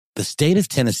The state of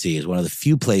Tennessee is one of the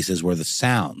few places where the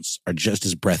sounds are just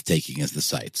as breathtaking as the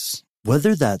sights.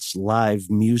 Whether that's live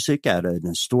music at an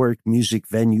historic music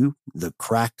venue, the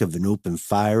crack of an open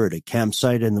fire at a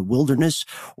campsite in the wilderness,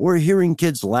 or hearing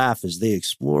kids laugh as they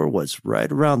explore what's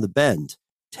right around the bend,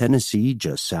 Tennessee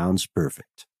just sounds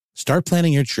perfect. Start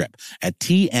planning your trip at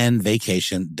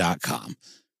tnvacation.com.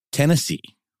 Tennessee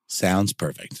sounds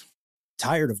perfect.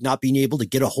 Tired of not being able to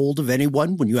get a hold of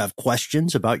anyone when you have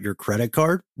questions about your credit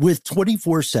card? With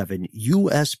 24/7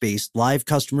 U.S.-based live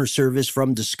customer service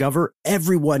from Discover,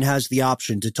 everyone has the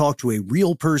option to talk to a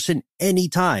real person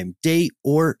anytime, day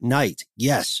or night.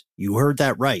 Yes, you heard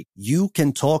that right. You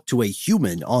can talk to a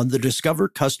human on the Discover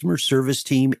customer service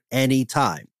team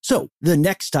anytime. So the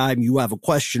next time you have a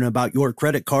question about your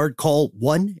credit card, call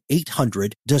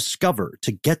 1-800-DISCOVER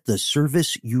to get the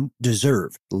service you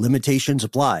deserve. Limitations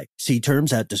apply. See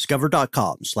terms at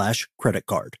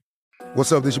discover.com/creditcard.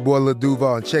 What's up? This your boy Lil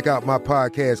Duval, and check out my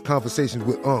podcast, Conversations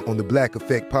with Unc, on the Black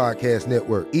Effect Podcast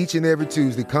Network. Each and every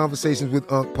Tuesday, Conversations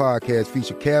with Unc podcast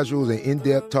feature casuals and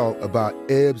in-depth talk about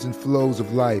ebbs and flows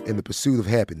of life and the pursuit of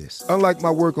happiness. Unlike my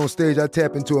work on stage, I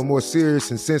tap into a more serious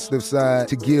and sensitive side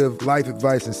to give life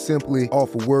advice and simply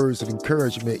offer words of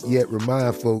encouragement, yet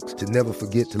remind folks to never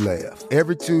forget to laugh.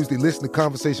 Every Tuesday, listen to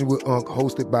Conversations with Unc,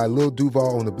 hosted by Lil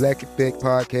Duval on the Black Effect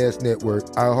Podcast Network,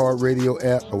 iHeartRadio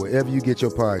app, or wherever you get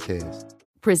your podcasts.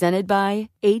 Presented by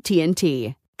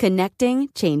AT&T. Connecting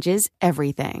changes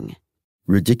everything.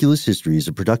 Ridiculous History is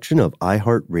a production of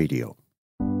iHeartRadio.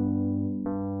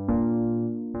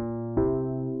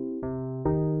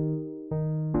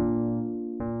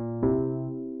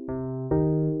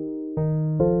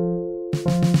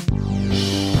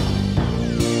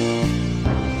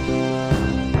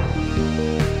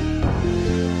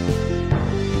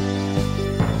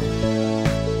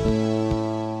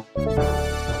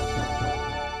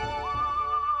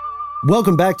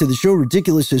 Welcome back to the show,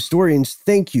 Ridiculous Historians.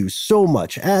 Thank you so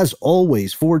much, as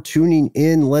always, for tuning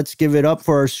in. Let's give it up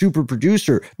for our super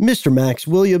producer, Mr. Max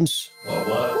Williams.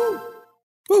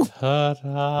 Woo.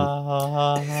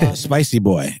 Spicy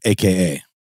Boy, a.k.a.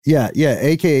 Yeah,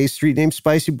 a.k.a. street name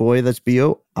Spicy Boy. That's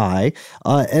B-O-I.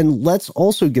 And let's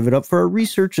also give it up for our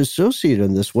research associate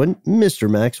on this one, Mr.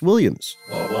 Max Williams.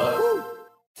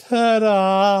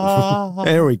 Ta-da!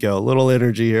 There we go. A little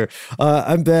energy here.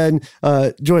 I'm Ben,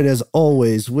 joined as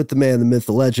always with the man, the myth,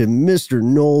 the legend, Mr.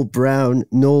 Noel Brown.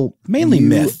 Noel, mainly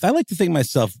myth. I like to think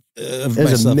myself of as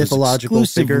myself a mythological as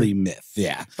exclusively figure. Myth.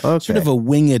 Yeah, Okay. sort of a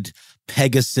winged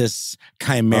Pegasus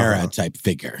chimera type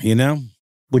figure. You know?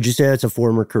 Would you say that's a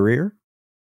former career?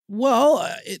 Well,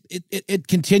 it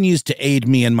continues to aid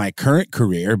me in my current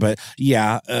career, but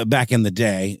yeah, back in the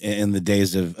day, in the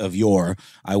days of yore,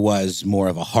 I was more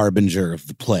of a harbinger of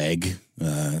the plague,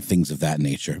 things of that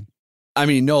nature. I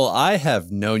mean, Noel, I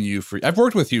have known you I've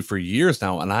worked with you for years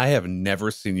now, and I have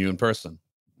never seen you in person.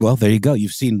 Well, there you go.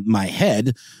 You've seen my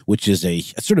head, which is a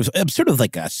sort of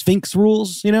like a Sphinx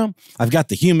rules, you know? I've got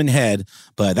the human head,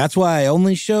 but that's why I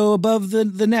only show above the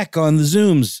neck on the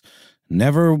Zooms.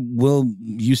 Never will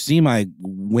you see my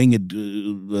winged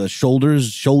shoulders,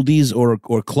 shouldies, or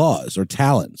claws or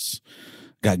talons.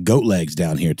 Got goat legs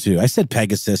down here, too. I said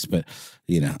Pegasus, but,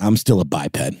 you know, I'm still a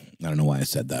biped. I don't know why I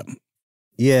said that.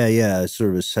 Yeah,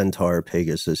 sort of a centaur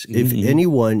Pegasus. If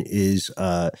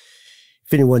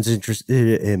anyone's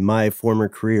interested in my former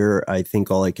career, I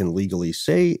think all I can legally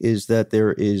say is that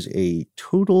there is a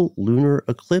total lunar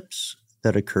eclipse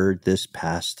that occurred this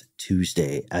past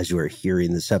Tuesday as you are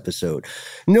hearing this episode.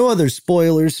 No other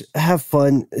spoilers. Have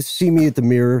fun. See me at the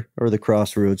mirror or the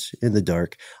crossroads in the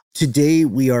dark. Today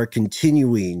we are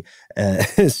continuing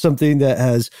something that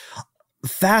has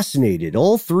fascinated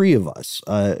all three of us.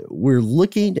 We're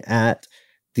looking at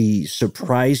the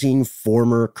surprising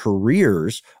former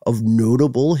careers of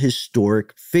notable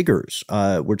historic figures.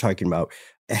 We're talking about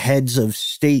heads of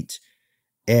state.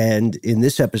 And in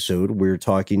this episode, we're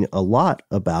talking a lot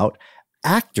about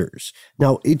actors.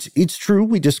 Now, it's true.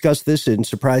 We discussed this in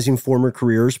Surprising Former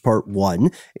Careers, Part 1.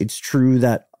 It's true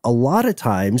that a lot of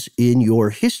times in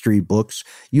your history books,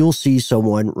 you'll see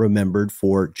someone remembered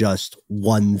for just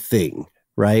one thing,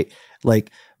 right?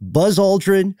 Like Buzz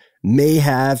Aldrin may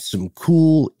have some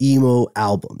cool emo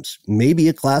albums, maybe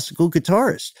a classical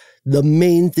guitarist. The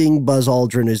main thing Buzz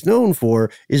Aldrin is known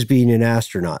for is being an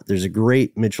astronaut. There's a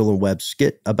great Mitchell and Webb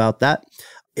skit about that.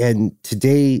 And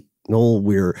today, Noel,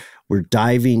 we're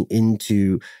diving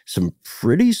into some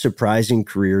pretty surprising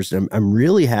careers. And I'm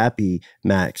really happy,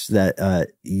 Max, that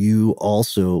you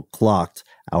also clocked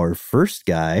our first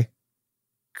guy,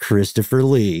 Christopher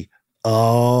Lee.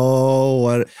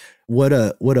 Oh, what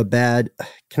a bad,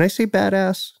 can I say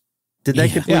badass? Did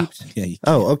that get bleeped? Yeah.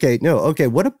 Oh, okay. No, okay.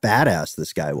 What a badass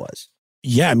this guy was.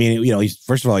 Yeah, I mean, he's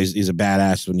first of all, he's a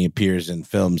badass when he appears in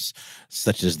films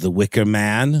such as The Wicker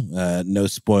Man. No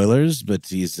spoilers, but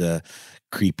he's a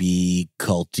creepy,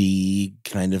 culty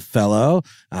kind of fellow.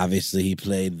 Obviously, he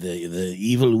played the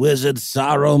evil wizard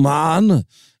Saruman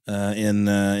in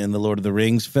the Lord of the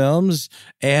Rings films,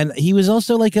 and he was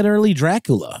also like an early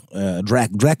Dracula,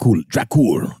 Dracula,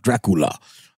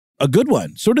 a good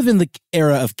one, sort of in the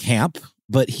era of camp,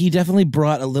 but he definitely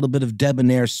brought a little bit of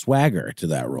debonair swagger to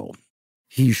that role.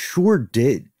 He sure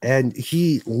did. And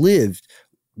he lived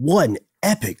one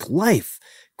epic life.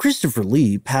 Christopher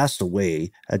Lee passed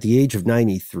away at the age of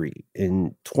 93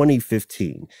 in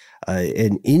 2015.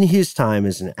 And in his time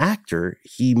as an actor,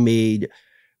 he made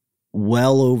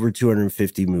well over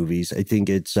 250 movies. I think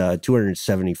it's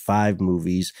 275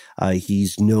 movies.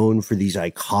 He's known for these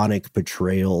iconic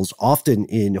portrayals, often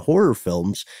in horror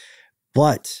films,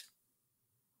 but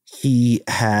he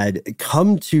had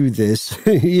come to this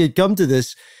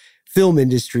film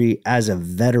industry as a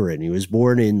veteran. He was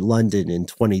born in London in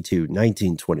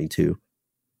 1922.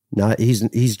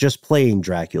 He's just playing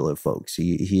Dracula, folks.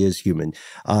 He is human.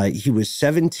 He was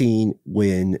 17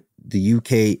 when the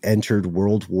UK entered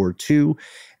World War II,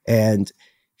 and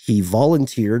he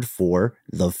volunteered for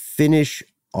the Finnish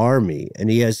army. And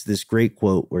he has this great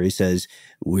quote where he says,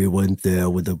 "We went there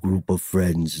with a group of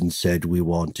friends and said we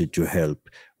wanted to help.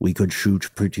 We could shoot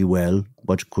pretty well,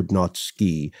 but could not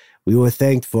ski. We were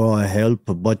thanked for our help,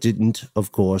 but didn't,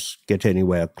 of course, get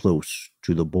anywhere close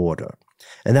to the border."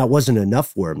 And that wasn't enough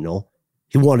for him, Noel.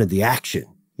 He wanted the action,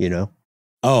 you know?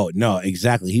 Oh, no,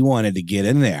 exactly. He wanted to get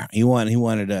in there. He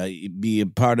wanted to be a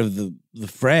part of the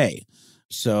fray.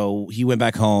 So he went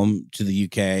back home to the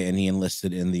UK and he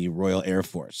enlisted in the Royal Air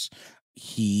Force.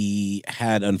 He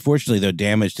had, unfortunately, though,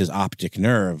 damaged his optic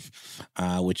nerve,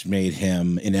 which made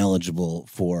him ineligible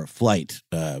for flight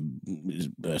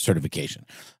certification.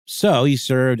 So he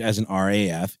served as an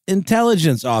RAF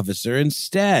intelligence officer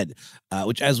instead,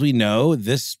 which, as we know,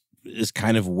 this is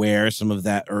kind of where some of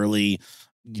that early,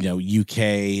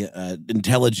 UK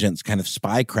intelligence kind of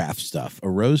spycraft stuff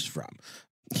arose from.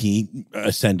 He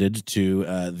ascended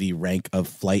to the rank of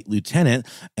flight lieutenant,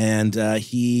 and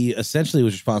he essentially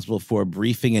was responsible for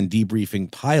briefing and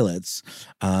debriefing pilots,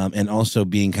 and also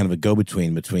being kind of a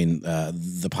go-between between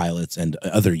the pilots and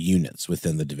other units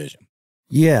within the division.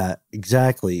 Yeah,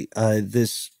 exactly.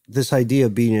 This idea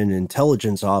of being an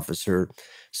intelligence officer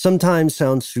sometimes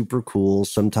sounds super cool,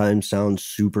 sometimes sounds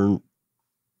super,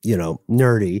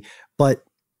 nerdy, but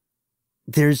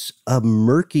there's a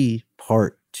murky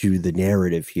part to the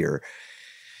narrative here.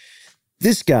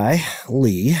 This guy,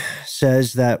 Lee,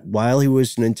 says that while he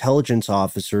was an intelligence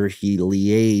officer, he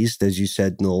liaised, as you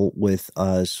said, Noel, with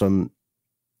some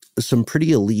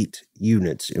pretty elite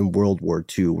units in World War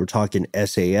II. We're talking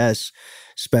SAS,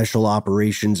 Special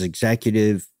Operations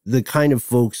Executive, the kind of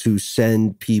folks who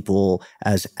send people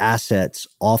as assets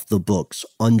off the books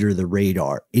under the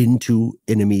radar into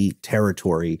enemy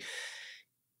territory.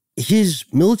 His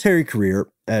military career,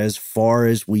 as far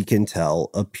as we can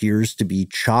tell, appears to be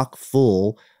chock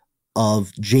full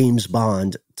of James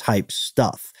Bond type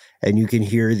stuff. And you can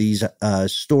hear these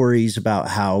stories about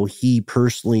how he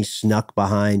personally snuck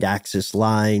behind Axis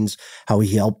lines, how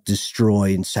he helped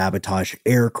destroy and sabotage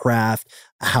aircraft,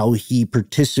 how he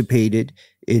participated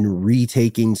in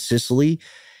retaking Sicily.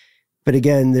 But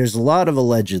again, there's a lot of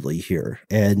allegedly here.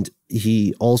 And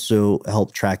he also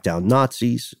helped track down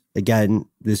Nazis. Again,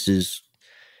 this is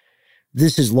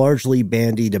largely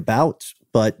bandied about,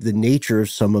 but the nature of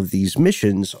some of these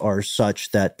missions are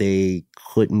such that they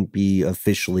couldn't be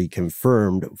officially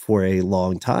confirmed for a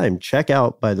long time. Check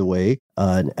out, by the way,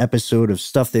 an episode of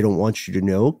Stuff They Don't Want You to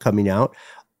Know coming out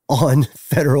on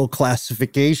federal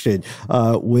classification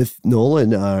with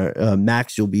Nolan.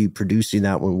 Max, you'll be producing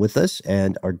that one with us,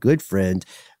 and our good friend,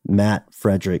 Matt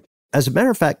Frederick. As a matter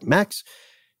of fact, Max,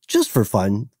 just for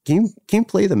fun, can you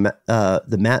play the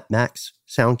Matt Max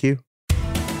sound cue?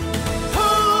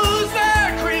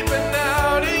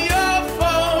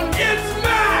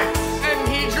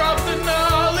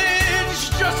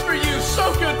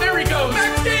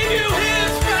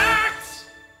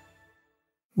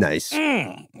 Nice.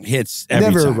 Hits every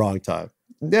Never time. a wrong time.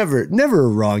 Never a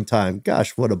wrong time.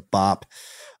 Gosh, what a bop.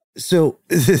 So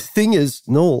the thing is,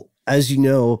 Noel, as you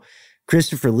know,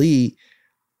 Christopher Lee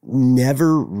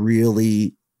never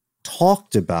really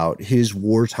talked about his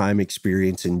wartime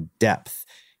experience in depth.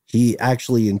 He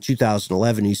actually, in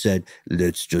 2011, he said,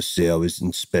 "Let's just say I was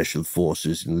in special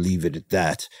forces and leave it at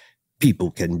that. People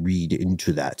can read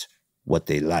into that what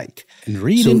they like." And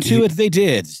read into it they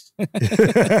did.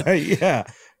 Yeah.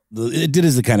 it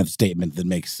is the kind of statement that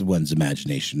makes one's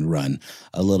imagination run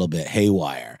a little bit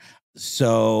haywire.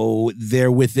 So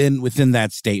there within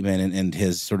that statement and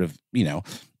his sort of,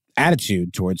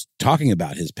 attitude towards talking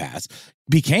about his past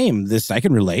became this, I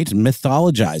can relate,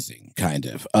 mythologizing kind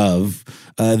of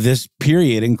this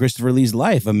period in Christopher Lee's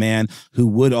life, a man who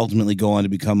would ultimately go on to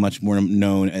become much more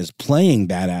known as playing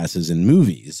badasses in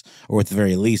movies, or at the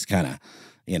very least kind of,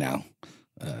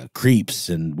 creeps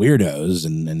and weirdos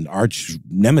and arch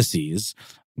nemeses.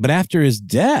 But after his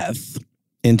death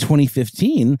in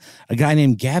 2015, a guy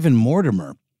named Gavin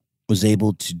Mortimer was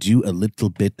able to do a little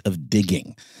bit of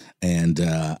digging and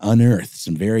unearth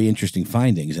some very interesting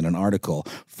findings in an article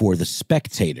for The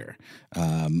Spectator.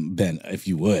 Ben, if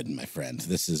you would, my friend,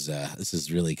 this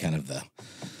is really kind of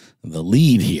the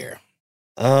lead here.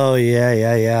 Oh,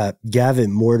 yeah.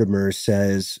 Gavin Mortimer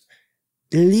says,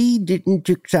 Lee didn't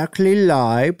exactly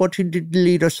lie, but he did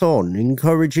lead us on,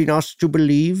 encouraging us to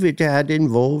believe it had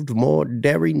involved more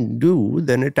daring do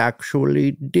than it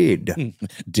actually did.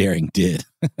 Daring did.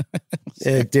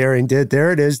 Daring did.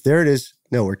 There it is.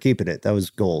 No, we're keeping it. That was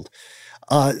gold.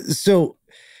 So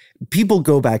people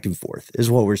go back and forth, is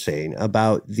what we're saying,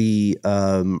 about the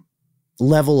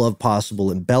level of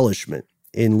possible embellishment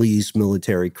in Lee's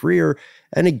military career.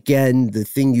 And again, the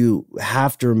thing you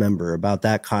have to remember about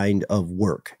that kind of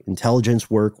work, intelligence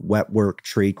work, wet work,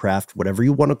 tradecraft, whatever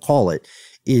you want to call it,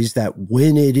 is that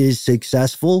when it is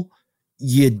successful,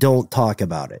 you don't talk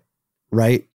about it,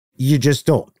 right? You just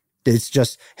don't. It's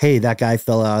just, hey, that guy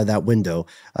fell out of that window.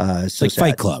 It's like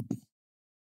Fight Club.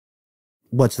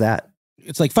 What's that?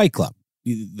 It's like Fight Club.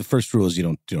 The first rule is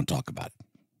you don't talk about it.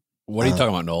 What are you talking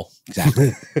about, Noel?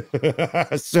 Exactly.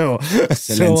 So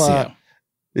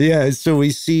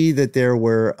we see that there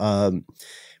were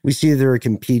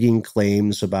competing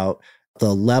claims about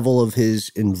the level of his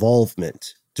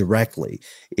involvement directly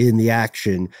in the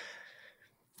action.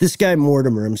 This guy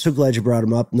Mortimer, I'm so glad you brought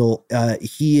him up, Noel.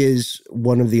 He is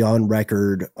one of the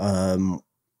on-record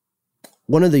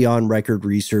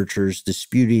researchers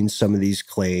disputing some of these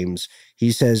claims.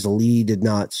 He says Lee did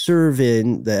not serve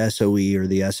in the SOE or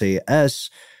the SAS,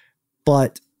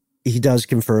 but he does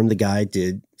confirm the guy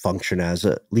did function as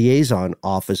a liaison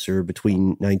officer between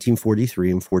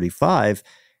 1943 and 45.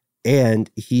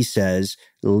 And he says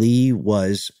Lee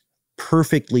was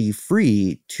perfectly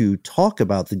free to talk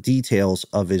about the details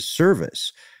of his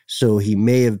service. So he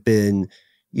may have been,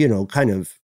 kind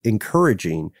of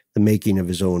encouraging the making of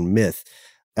his own myth.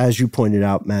 As you pointed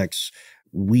out, Max,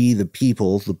 we, the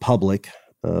people, the public,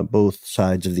 both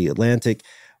sides of the Atlantic,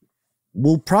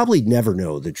 will probably never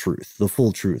know the truth, the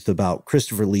full truth about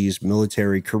Christopher Lee's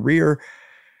military career.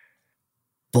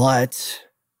 But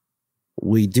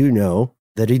we do know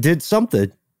that he did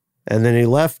something. And then he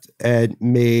left and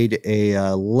made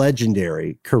a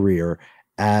legendary career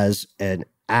as an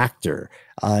actor.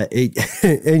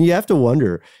 And you have to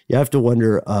wonder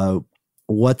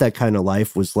what that kind of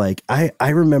life was like. I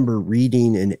remember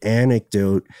reading an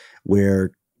anecdote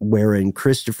wherein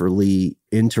Christopher Lee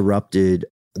interrupted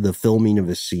the filming of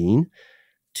a scene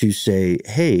to say,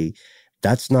 hey,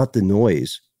 that's not the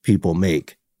noise people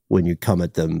make when you come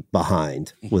at them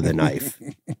behind with a knife.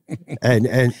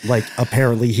 and like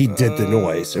apparently he did the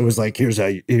noise. It was like, here's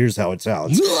how it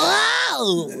sounds. Yeah.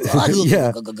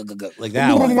 Like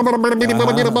that one.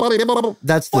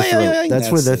 That's the throat.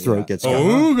 That's where the throat gets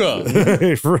going.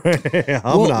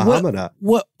 Hamana.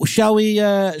 What shall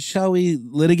we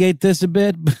litigate this a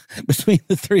bit between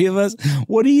the three of us?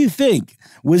 What do you think?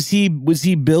 Was he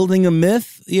building a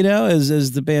myth,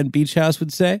 as the band Beach House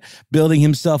would say, building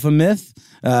himself a myth?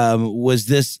 Was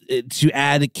this to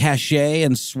add cachet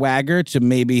and swagger to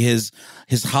maybe his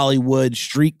Hollywood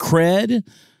street cred?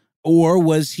 Or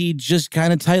was he just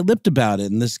kind of tight-lipped about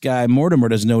it, and this guy Mortimer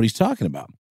doesn't know what he's talking about?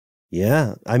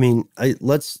 Yeah, I mean,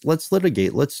 let's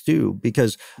litigate. Let's do,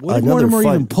 because what did Mortimer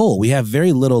even pull? We have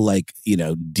very little,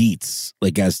 deets,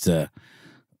 as to,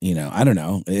 I don't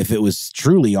know. If it was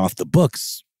truly off the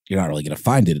books, you're not really going to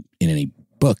find it in any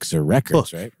books or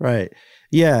records, right? Right.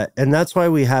 Yeah, and that's why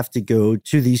we have to go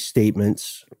to these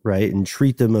statements, right, and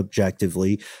treat them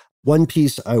objectively. One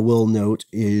piece I will note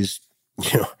is,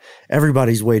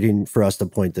 everybody's waiting for us to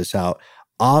point this out.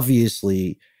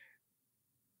 Obviously,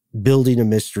 Building a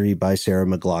Mystery by Sarah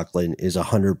McLachlan is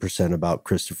 100% about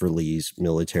Christopher Lee's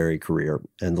military career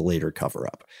and the later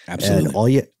cover-up.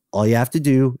 Absolutely. And all you have to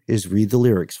do is read the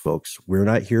lyrics, folks. We're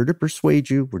not here to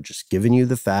persuade you. We're just giving you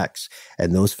the facts.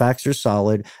 And those facts are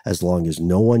solid as long as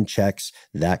no one checks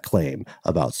that claim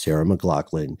about Sarah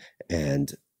McLachlan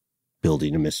and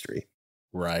Building a Mystery.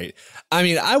 Right. I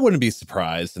mean, I wouldn't be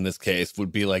surprised in this case.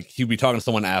 Would be like he'd be talking to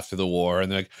someone after the war, and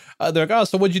they're like, "Oh,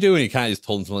 so what'd you do?" And he kind of just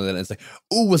told him something, and it's like,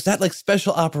 "Oh, was that like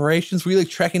special operations? Were you like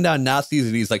tracking down Nazis?"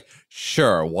 And he's like,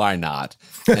 "Sure, why not?"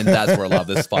 And that's where a lot of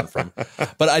this spun from.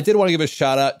 But I did want to give a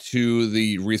shout out to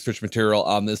the research material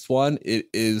on this one. It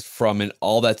is from an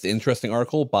All That's Interesting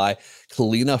article by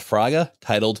Kalina Fraga,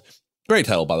 titled, great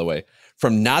title by the way,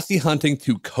 From Nazi Hunting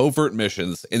to Covert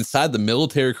Missions Inside the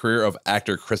Military Career of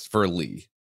Actor Christopher Lee.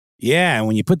 Yeah, and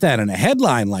when you put that in a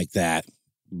headline like that,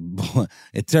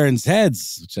 it turns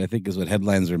heads, which I think is what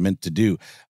headlines are meant to do.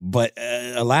 But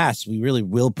alas, we really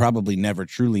will probably never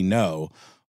truly know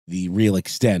the real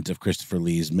extent of Christopher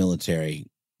Lee's military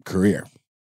career.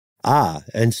 Ah,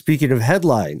 and speaking of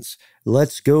headlines,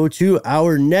 let's go to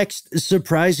our next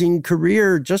surprising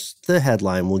career. Just the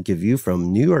headline we'll give you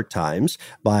from New York Times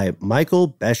by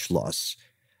Michael Beschloss.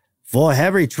 For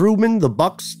Harry Truman, the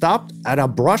buck stopped at a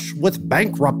brush with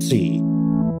bankruptcy.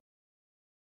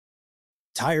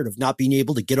 Tired of not being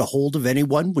able to get a hold of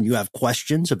anyone when you have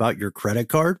questions about your credit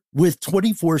card? With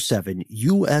 24/7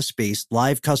 U.S.-based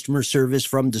live customer service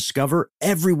from Discover,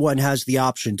 everyone has the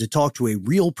option to talk to a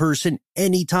real person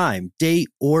anytime, day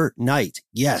or night.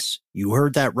 Yes, you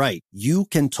heard that right. You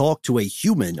can talk to a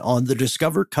human on the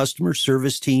Discover customer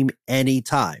service team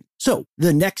anytime. So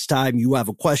the next time you have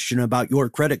a question about your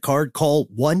credit card, call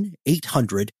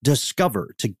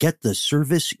 1-800-DISCOVER to get the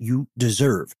service you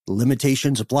deserve.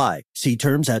 Limitations apply. See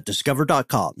terms at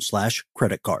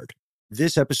discover.com/credit card.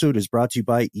 This episode is brought to you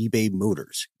by eBay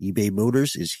Motors. eBay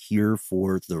Motors is here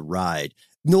for the ride.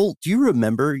 Noel, do you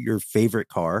remember your favorite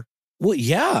car? Well,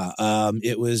 yeah,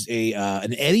 it was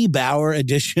an Eddie Bauer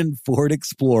edition Ford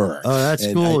Explorer. Oh, that's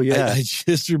cool, I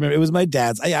just remember, it was my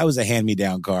dad's. I was a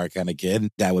hand-me-down car kind of kid.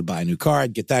 Dad would buy a new car,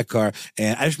 I'd get that car.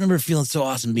 And I just remember feeling so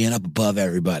awesome being up above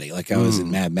everybody, like I was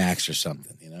in Mad Max or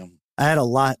something, you know? I had a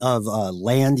lot of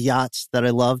land yachts that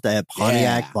I loved. I had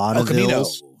Pontiac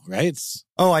Bonnevilles. Right?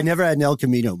 Oh, I never had an El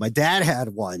Camino. My dad had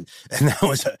one, and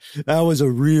that was a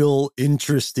real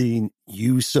interesting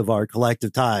use of our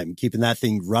collective time, keeping that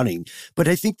thing running. But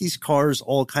I think these cars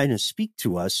all kind of speak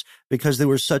to us because they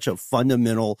were such a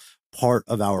fundamental part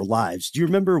of our lives. Do you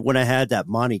remember when I had that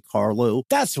Monte Carlo?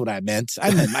 That's what I meant.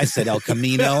 I said El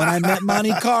Camino, and I meant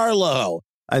Monte Carlo.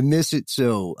 I miss it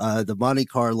so. The Monte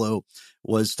Carlo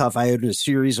was tough. I had a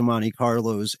series of Monte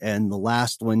Carlos, and the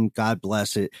last one, God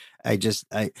bless it,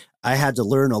 I had to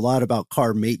learn a lot about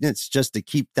car maintenance just to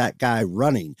keep that guy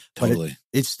running. Totally. But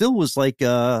it still was like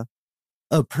a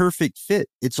perfect fit.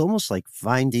 It's almost like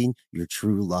finding your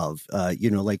true love.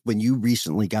 Like when you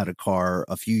recently got a car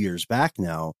a few years back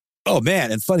now. Oh,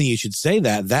 man. And funny you should say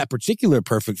that. That particular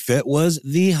perfect fit was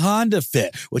the Honda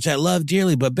Fit, which I love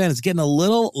dearly. But, Ben, it's getting a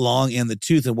little long in the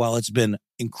tooth. And while it's been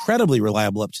incredibly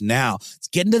reliable up to now, it's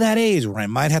getting to that age where I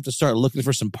might have to start looking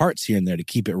for some parts here and there to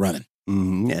keep it running.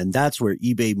 Mm-hmm. And that's where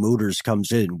eBay Motors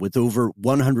comes in. With over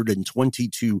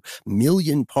 122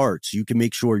 million parts, you can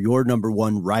make sure your number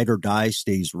one ride or die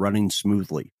stays running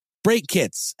smoothly. Brake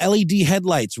kits, LED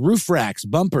headlights, roof racks,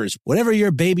 bumpers, whatever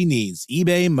your baby needs,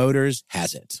 eBay Motors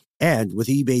has it. And with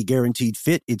eBay Guaranteed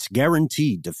Fit, it's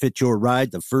guaranteed to fit your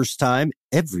ride the first time,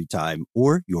 every time,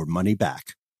 or your money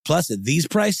back. Plus, at these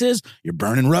prices, you're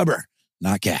burning rubber,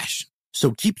 not cash.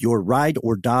 So keep your ride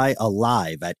or die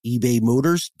alive at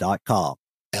ebaymotors.com.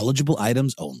 Eligible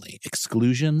items only.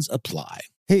 Exclusions apply.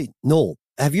 Hey, Noel,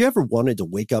 have you ever wanted to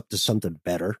wake up to something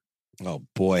better? Oh,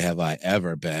 boy, have I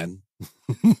ever, Ben.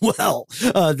 Well,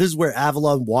 this is where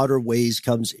Avalon Waterways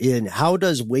comes in. How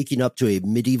does waking up to a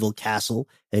medieval castle,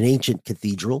 an ancient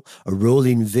cathedral, a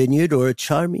rolling vineyard, or a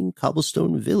charming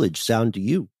cobblestone village sound to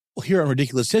you? Well, here on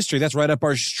Ridiculous History, that's right up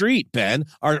our street, Ben,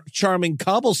 our charming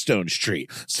cobblestone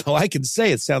street. So I can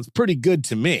say it sounds pretty good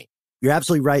to me. You're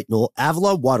absolutely right, Noel.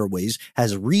 Avalon Waterways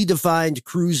has redefined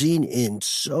cruising in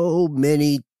so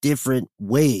many different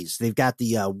ways. They've got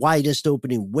the widest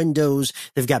opening windows.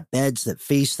 They've got beds that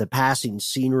face the passing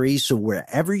scenery. So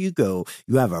wherever you go,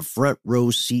 you have a front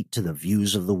row seat to the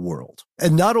views of the world.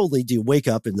 And not only do you wake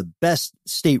up in the best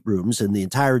staterooms in the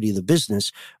entirety of the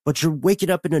business, but you're waking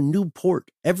up in a new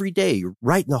port every day. You're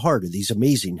right in the heart of these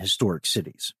amazing historic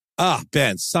cities. Ah,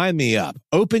 Ben, sign me up.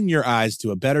 Open your eyes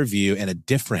to a better view and a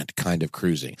different kind of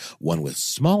cruising. One with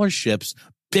smaller ships,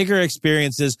 bigger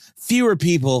experiences, fewer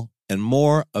people, and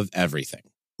more of everything.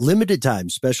 Limited time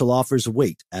special offers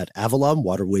await at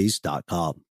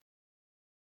avalonwaterways.com.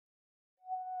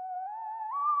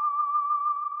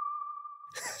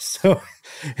 So,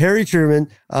 Harry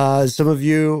Truman, some of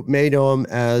you may know him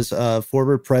as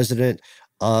former president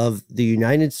of the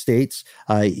United States.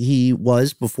 He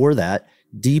was, before that,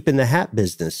 deep in the hat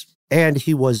business, and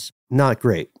he was not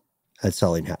great. at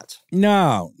selling hats.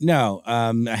 No.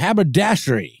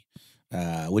 Haberdashery,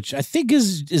 which I think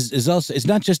is also, it's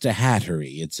not just a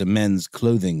hattery. It's a men's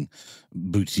clothing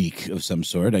boutique of some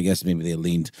sort. I guess maybe they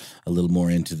leaned a little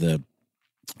more into the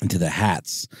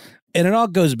hats. And it all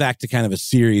goes back to kind of a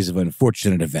series of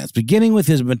unfortunate events, beginning with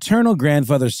his maternal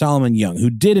grandfather, Solomon Young, who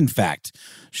did, in fact,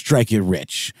 strike it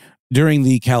rich during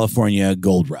the California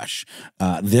gold rush.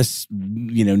 This,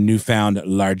 newfound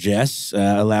largesse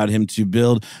allowed him to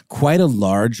build quite a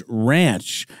large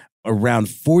ranch, around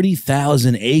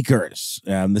 40,000 acres.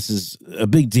 This is a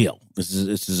big deal. This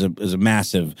is a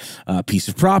massive piece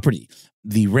of property.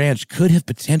 The ranch could have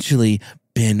potentially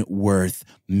been worth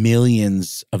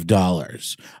millions of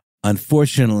dollars.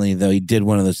 Unfortunately, though, he did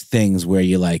one of those things where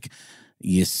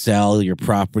you sell your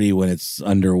property when it's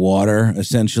underwater,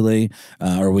 essentially,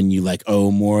 or when you owe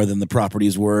more than the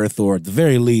property's worth, or at the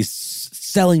very least,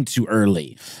 selling too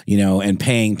early, and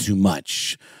paying too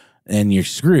much, and you're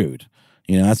screwed.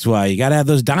 That's why you got to have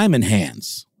those diamond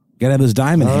hands. Hands,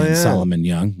 yeah. Solomon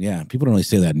Young. Yeah, people don't really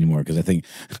say that anymore because I think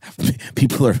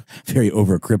people are very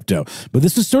over crypto. But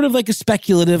this is sort of like a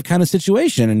speculative kind of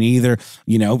situation, and you either,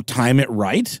 time it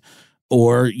right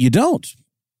or you don't.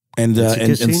 And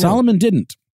Solomon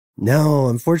didn't. No,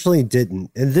 unfortunately didn't.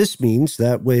 And this means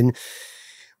that when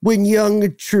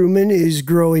young Truman is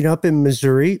growing up in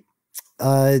Missouri,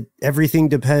 everything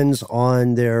depends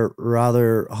on their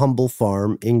rather humble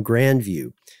farm in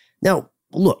Grandview. Now,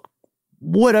 look,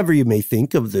 whatever you may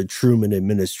think of the Truman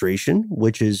administration,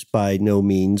 which is by no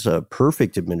means a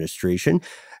perfect administration,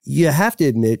 you have to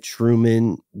admit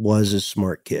Truman was a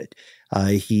smart kid.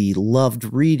 He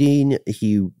loved reading.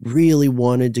 He really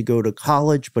wanted to go to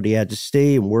college, but he had to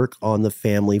stay and work on the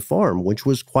family farm, which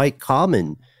was quite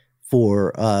common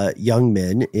for young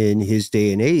men in his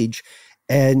day and age.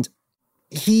 And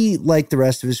he, like the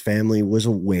rest of his family, was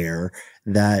aware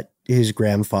that his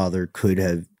grandfather could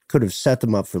have set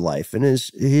them up for life, and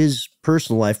his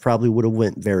personal life probably would have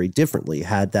went very differently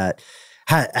had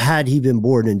he been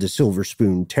born into Silver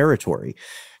Spoon territory.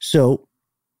 So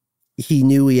he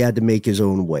knew he had to make his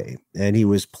own way, and he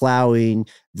was plowing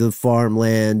the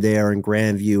farmland there in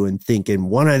Grandview and thinking,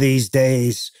 one of these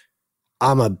days,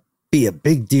 I'm going to be a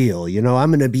big deal.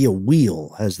 I'm going to be a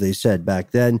wheel, as they said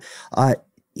back then.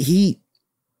 He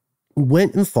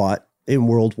went and fought in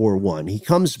World War I. He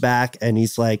comes back and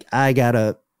he's like, I got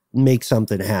to make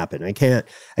something happen. I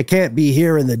can't be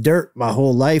here in the dirt my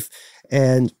whole life.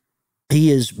 And he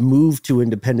has moved to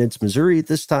Independence, Missouri at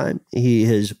this time. He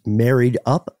has married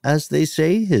up, as they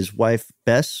say. His wife,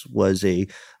 Bess, was a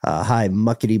high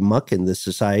muckety-muck in the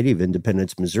Society of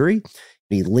Independence, Missouri.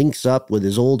 He links up with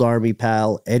his old Army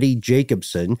pal, Eddie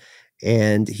Jacobson,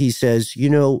 and he says,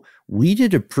 we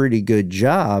did a pretty good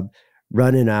job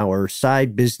running our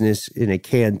side business in a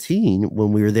canteen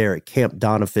when we were there at Camp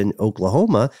Doniphan,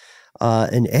 Oklahoma.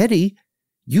 And Eddie,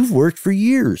 you've worked for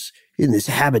years in this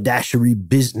haberdashery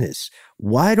business.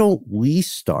 Why don't we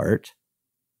start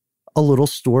a little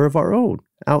store of our own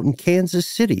out in Kansas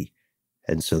City?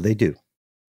 And so they do.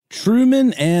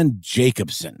 Truman and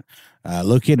Jacobson,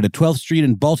 located at 12th Street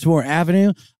and Baltimore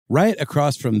Avenue, right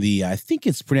across from the, I think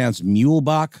it's pronounced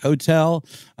Mulebach Hotel,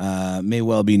 may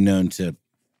well be known to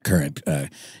current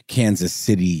Kansas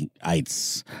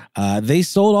Cityites. They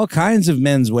sold all kinds of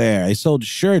menswear. They sold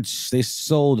shirts. They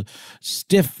sold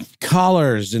stiff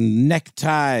collars and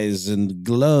neckties and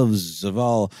gloves of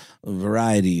all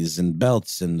varieties and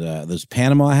belts and those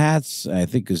Panama hats, I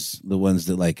think is the ones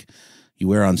that you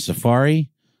wear on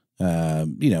safari. Tie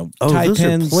those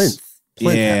pins. Are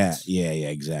Plinth hats. Yeah,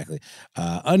 exactly.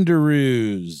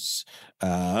 Underoos,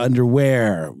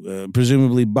 underwear,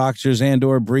 presumably boxers and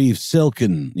or briefs,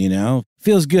 silken,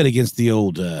 feels good against the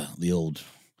old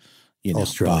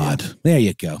Australia. bod. There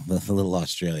you go. The little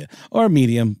Australia or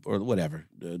medium or whatever,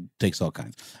 takes all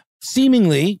kinds.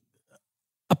 Seemingly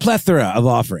a plethora of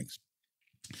offerings.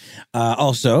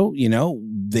 Also,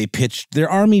 they pitched their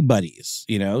army buddies,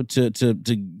 to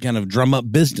kind of drum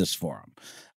up business for them.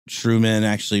 Truman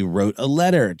actually wrote a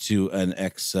letter to an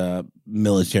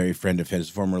ex-military friend of his,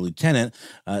 former lieutenant,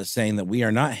 saying that we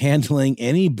are not handling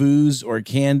any booze or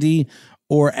candy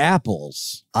or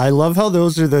apples. I love how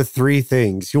those are the three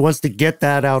things. He wants to get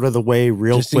that out of the way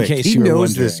real Just quick. in case He you were knows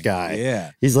wondering. this guy.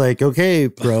 Yeah. He's like, okay,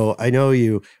 bro, I know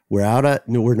you. We're not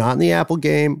in the apple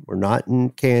game. We're not in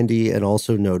candy, and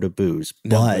also no to booze.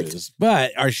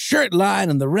 But our shirt line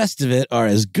and the rest of it are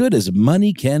as good as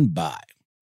money can buy.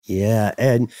 Yeah,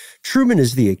 and Truman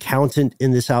is the accountant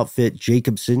in this outfit.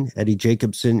 Eddie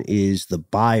Jacobson is the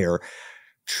buyer.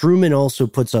 Truman also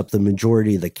puts up the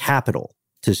majority of the capital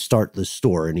to start the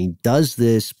store. And he does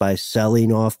this by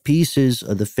selling off pieces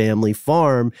of the family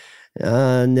farm.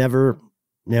 Never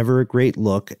a great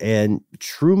look. And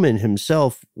Truman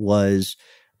himself was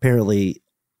apparently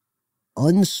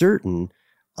uncertain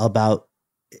about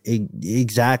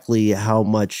exactly how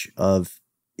much of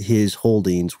his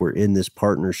holdings were in this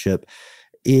partnership.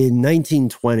 In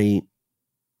 1920,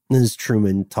 this is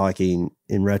Truman talking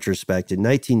in retrospect. In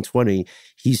 1920,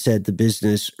 he said the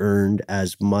business earned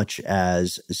as much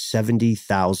as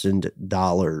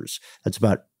 $70,000. That's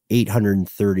about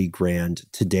 $830,000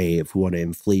 today if we want to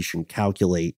inflation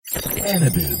calculate.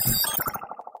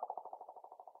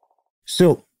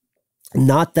 So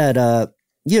not that,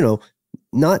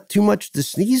 not too much to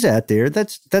sneeze at there.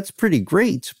 That's pretty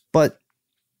great, but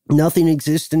nothing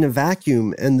exists in a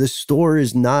vacuum, and the store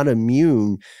is not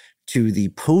immune to the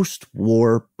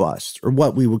post-war bust, or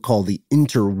what we would call the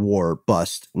interwar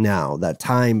bust now, that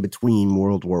time between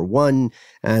World War I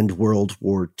and World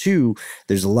War II.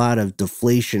 There's a lot of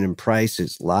deflation in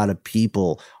prices. A lot of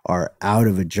people are out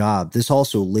of a job. This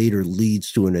also later leads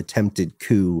to an attempted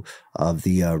coup of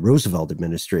the Roosevelt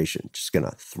administration. Just going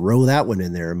to throw that one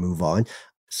in there and move on.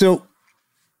 So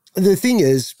the thing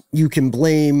is, you can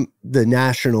blame the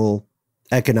national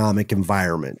economic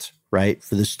environment, right,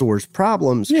 for the store's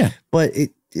problems. Yeah. But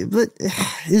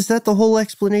is that the whole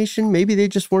explanation? Maybe they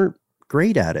just weren't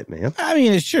great at it, man. I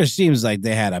mean, it sure seems like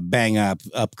they had a bang up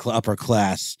upper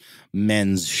class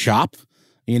men's shop,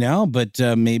 but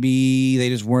maybe they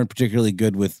just weren't particularly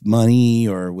good with money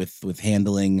or with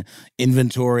handling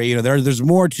inventory. There's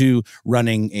more to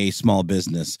running a small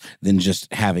business than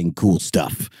just having cool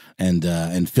stuff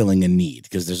and filling a need,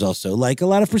 because there's also like a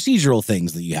lot of procedural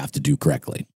things that you have to do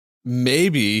correctly.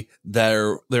 Maybe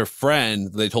their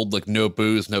friend, they told like no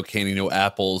booze, no candy, no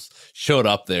apples, showed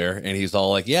up there and he's all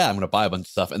like, yeah, I'm going to buy a bunch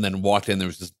of stuff. And then walked in, there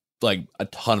was just like a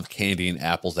ton of candy and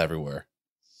apples everywhere.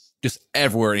 Just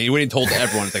everywhere. And he went and told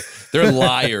everyone, it's like, they're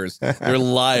liars. They're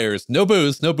liars. No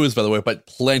booze, by the way, but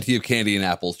plenty of candy and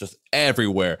apples just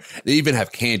everywhere. They even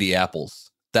have candy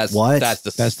apples. That's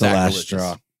the last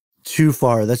straw. Too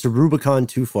far. That's a Rubicon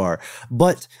too far.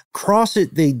 But cross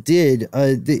it they did.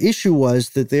 The issue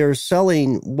was that they're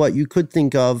selling what you could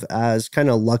think of as kind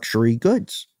of luxury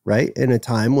goods, right? In a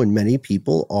time when many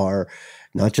people are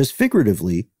not just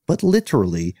figuratively, but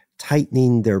literally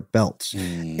tightening their belts.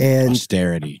 And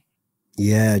austerity.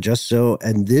 Yeah, just so.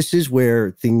 And this is where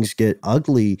things get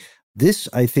ugly. This,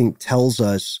 I think, tells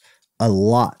us a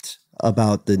lot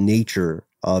about the nature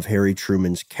of Harry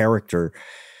Truman's character.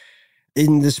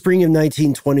 In the spring of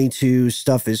 1922,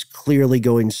 stuff is clearly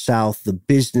going south. The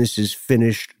business is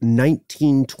finished.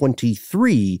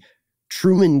 1923,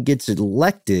 Truman gets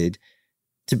elected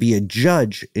to be a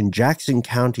judge in Jackson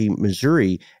County,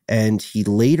 Missouri, and he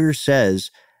later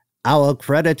says, "Our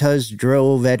creditors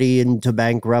drove Eddie into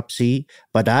bankruptcy,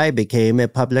 but I became a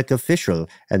public official,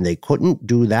 and they couldn't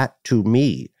do that to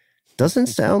me." Doesn't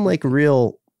sound like a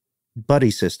real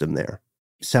buddy system there.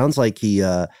 Sounds like he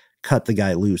cut the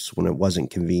guy loose when it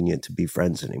wasn't convenient to be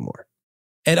friends anymore.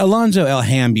 And Alonzo L.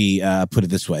 Hamby put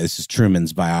it this way. This is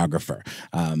Truman's biographer.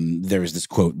 There was this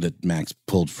quote that Max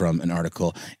pulled from an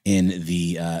article in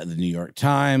the New York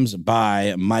Times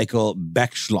by Michael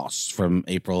Beckschloss from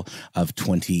April of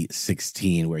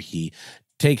 2016, where he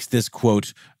takes this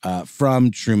quote from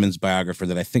Truman's biographer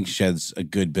that I think sheds a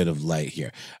good bit of light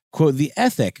here. Quote, "The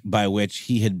ethic by which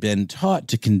he had been taught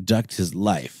to conduct his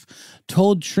life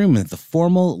told Truman that the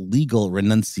formal legal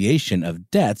renunciation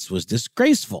of debts was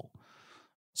disgraceful.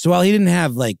 So while he didn't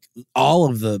have like all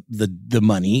of the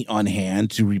money on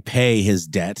hand to repay his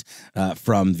debt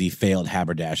from the failed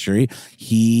haberdashery,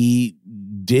 he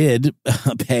did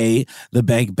pay the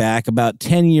bank back about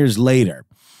 10 years later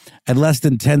at less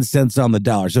than 10 cents on the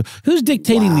dollar." So who's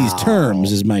dictating these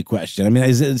terms is my question. I mean,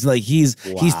 it's like he's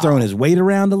throwing his weight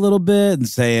around a little bit and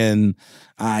saying,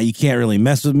 you can't really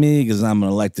mess with me because I'm an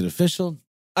elected official.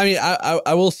 I mean,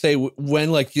 I will say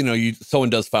when like, someone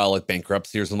does file like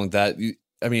bankruptcy or something like that,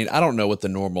 I mean, I don't know what the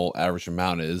normal average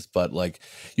amount is, but like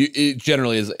it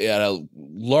generally is at a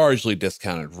largely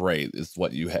discounted rate is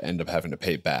what you end up having to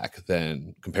pay back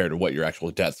then compared to what your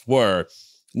actual debts were.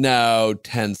 Now,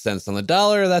 10 cents on the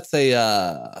dollar, that's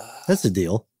a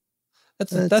deal.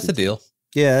 That's a deal.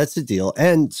 Yeah, that's a deal.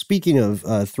 And speaking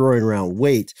of throwing around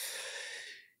weight,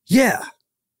 yeah,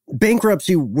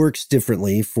 bankruptcy works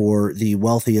differently for the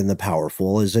wealthy and the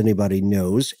powerful, as anybody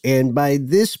knows. And by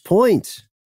this point,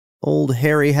 old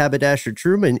Harry Haberdasher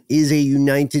Truman is a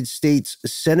United States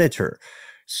senator.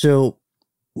 So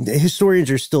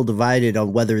historians are still divided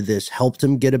on whether this helped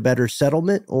him get a better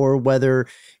settlement or whether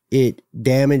it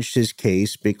damaged his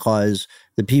case because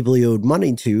the people he owed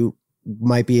money to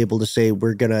might be able to say,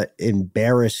 we're going to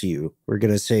embarrass you. We're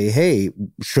going to say, hey,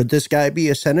 should this guy be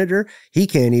a senator? He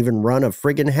can't even run a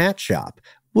friggin' hat shop,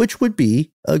 which would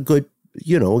be a good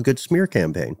smear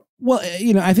campaign. Well,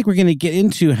 I think we're going to get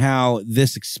into how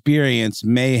this experience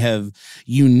may have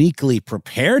uniquely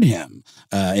prepared him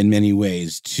in many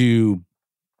ways to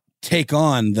take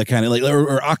on the kind of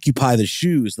or occupy the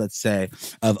shoes, let's say,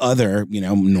 of other,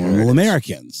 normal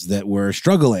Americans that were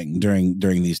struggling during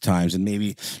these times, and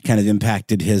maybe kind of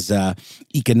impacted his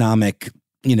economic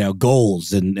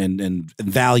goals and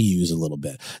values a little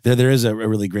bit. There is a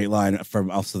really great line from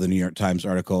also the New York Times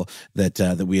article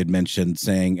that we had mentioned,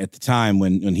 saying at the time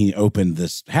when he opened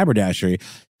this haberdashery,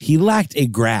 he lacked a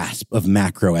grasp of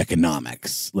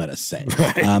macroeconomics, let us say,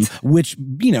 right. Which,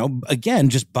 again,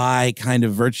 just by kind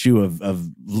of virtue of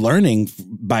learning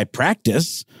by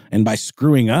practice and by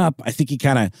screwing up, I think he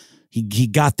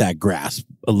got that grasp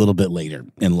a little bit later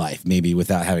in life, maybe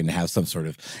without having to have some sort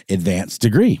of advanced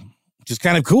degree. Which is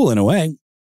kind of cool in a way.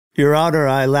 Your Honor,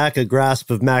 I lack a grasp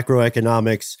of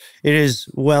macroeconomics. It is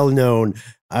well known.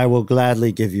 I will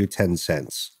gladly give you 10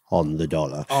 cents on the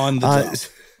dollar. On the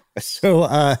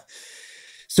dollar.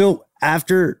 So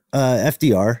after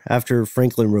FDR, after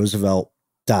Franklin Roosevelt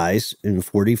dies in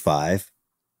 1945,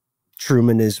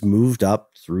 Truman is moved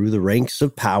up through the ranks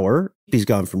of power. He's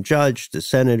gone from judge to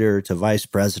senator to vice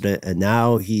president, and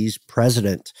now he's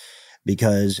president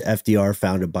because FDR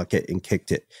found a bucket and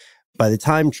kicked it. By the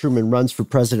time Truman runs for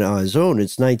president on his own,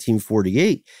 it's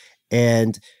 1948,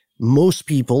 and most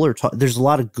people are there's a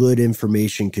lot of good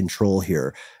information control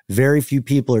here. Very few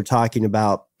people are talking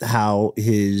about how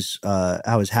his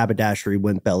haberdashery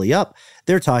went belly up.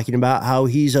 They're talking about how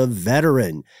he's a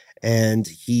veteran and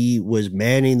he was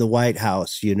manning the White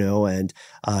House, and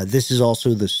this is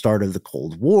also the start of the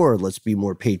Cold War. Let's be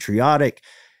more patriotic.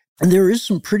 And there is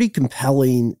some pretty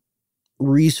compelling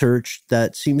research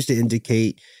that seems to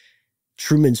indicate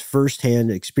Truman's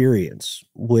firsthand experience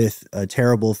with a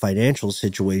terrible financial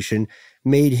situation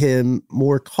made him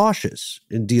more cautious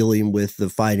in dealing with the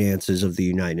finances of the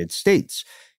United States.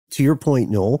 To your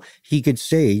point, Noel, he could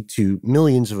say to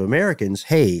millions of Americans,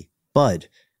 hey, bud,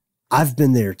 I've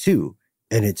been there too,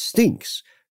 and it stinks.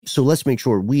 So let's make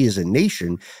sure we as a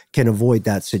nation can avoid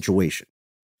that situation.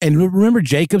 And remember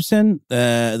Jacobson,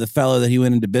 the fellow that he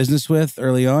went into business with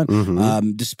early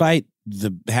on, despite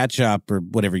the hat shop or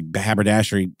whatever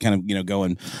haberdashery kind of,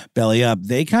 going belly up,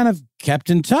 they kind of kept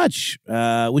in touch,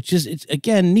 which is, it's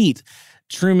again, neat.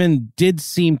 Truman did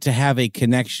seem to have a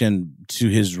connection to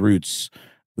his roots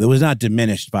that was not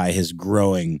diminished by his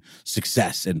growing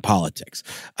success in politics.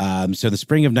 So the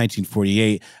spring of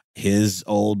 1948, his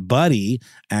old buddy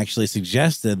actually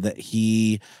suggested that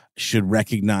he should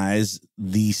recognize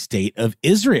the state of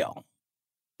Israel,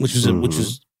 which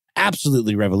was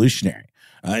absolutely revolutionary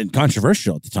and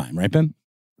controversial at the time, right, Ben?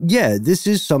 Yeah, this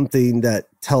is something that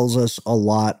tells us a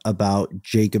lot about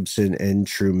Jacobson and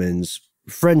Truman's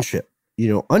friendship.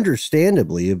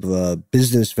 Understandably, if a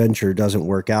business venture doesn't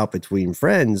work out between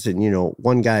friends and,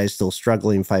 one guy is still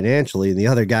struggling financially and the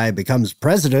other guy becomes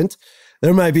president,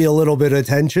 there might be a little bit of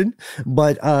tension.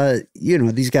 But,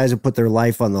 these guys have put their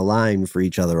life on the line for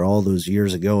each other all those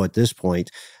years ago at this point.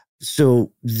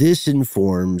 So this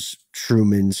informs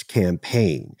Truman's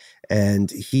campaign.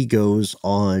 And he goes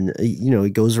on, he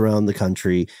goes around the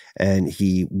country and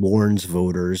he warns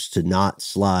voters to not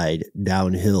slide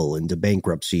downhill into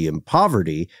bankruptcy and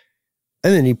poverty.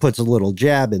 And then he puts a little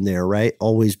jab in there, right?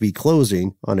 Always be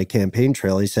closing on a campaign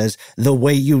trail. He says, the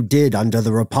way you did under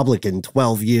the Republican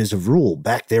 12 years of rule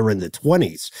back there in the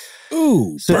 1920s.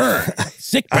 Ooh, burn.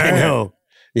 Sick burn. I know.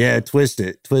 Yeah, twist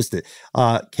it.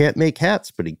 Can't make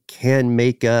hats, but he can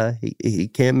make he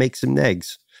can make some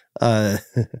negs.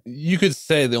 You could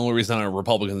say the only reason our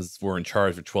Republicans were in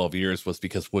charge for 12 years was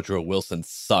because Woodrow Wilson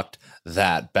sucked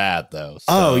that bad, though. So.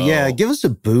 Oh, yeah. Give us a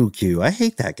boo, Q. I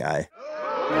hate that guy.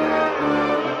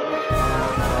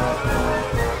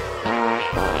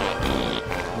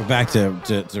 We're back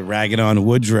to ragging on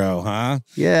Woodrow, huh?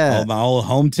 Yeah. My old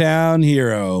hometown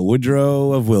hero,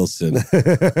 Woodrow of Wilson.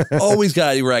 Always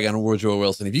got to rag on Woodrow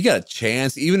Wilson. If you got a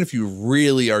chance, even if you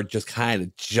really are just kind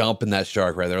of jumping that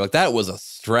shark right there, like that was a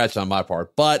stretch on my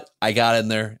part, but I got in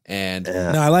there and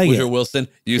no, I like Woodrow it. Wilson,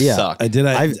 you suck. Did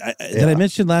I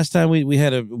mention last time we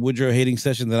had a Woodrow hating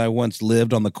session that I once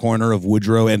lived on the corner of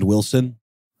Woodrow and Wilson?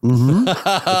 Mm-hmm.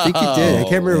 I think you did. I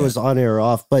can't remember if it was on air or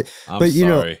off, but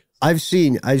sorry. I've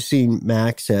seen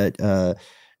Max at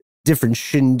different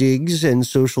shindigs and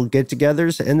social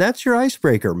get-togethers, and that's your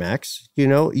icebreaker, Max.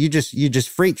 You just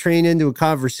freight train into a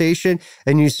conversation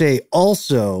and you say,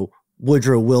 also,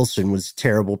 Woodrow Wilson was a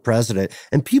terrible president.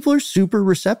 And people are super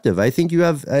receptive. I think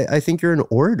you're an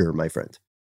orator, my friend.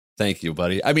 Thank you,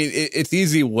 buddy. I mean, it's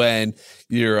easy when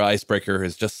your icebreaker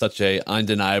is just such a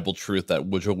undeniable truth that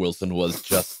Woodrow Wilson was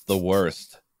just the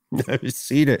worst. I've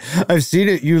seen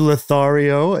it, you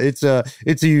Lothario. It's a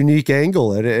unique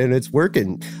angle and it's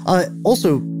working.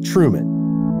 Also, Truman.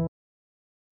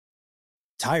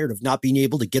 Tired of not being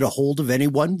able to get a hold of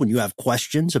anyone when you have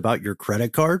questions about your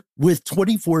credit card? With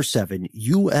 24/7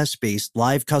 U.S.-based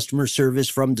live customer service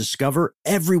from Discover,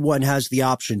 everyone has the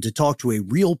option to talk to a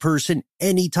real person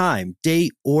anytime, day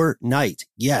or night.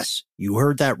 Yes, you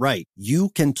heard that right. You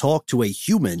can talk to a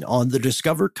human on the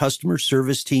Discover customer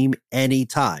service team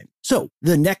anytime. So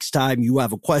the next time you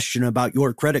have a question about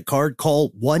your credit card,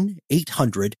 call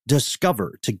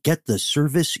 1-800-DISCOVER to get the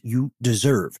service you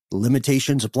deserve.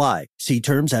 Limitations apply. See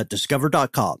terms at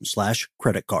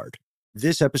discover.com/credit card.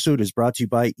 This episode is brought to you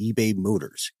by eBay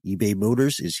Motors. eBay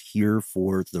Motors is here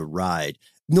for the ride.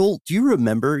 Noel, do you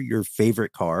remember your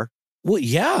favorite car? Well,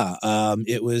 yeah.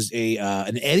 It was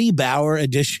an Eddie Bauer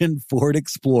edition Ford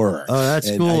Explorer. Oh, that's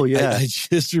cool. I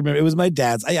just remember it was my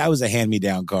dad's. I was a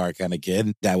hand-me-down car kind of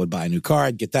kid. Dad would buy a new car.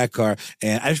 I'd get that car.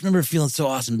 And I just remember feeling so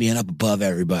awesome being up above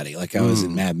everybody, like I was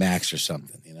in Mad Max or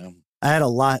something, you know? I had a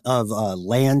lot of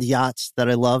land yachts that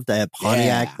I loved. I had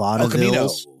Pontiac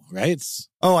Bonnevilles. Right?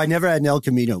 Oh, I never had an El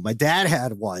Camino. My dad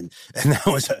had one, and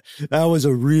that was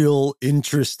a real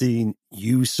interesting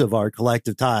use of our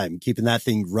collective time, keeping that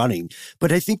thing running.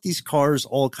 But I think these cars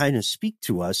all kind of speak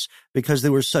to us because they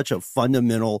were such a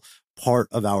fundamental part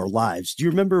of our lives. Do you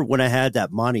remember when I had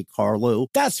that Monte Carlo?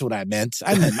 That's what I meant.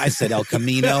 I said El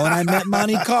Camino, and I meant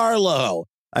Monte Carlo.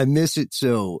 I miss it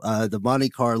so. The Monte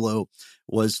Carlo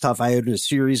was tough. I had a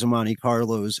series of Monte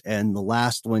Carlos, and the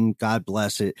last one, God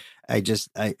bless it, I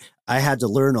had to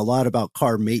learn a lot about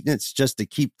car maintenance just to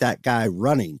keep that guy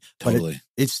running. Totally.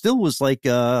 But it still was like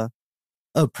a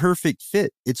perfect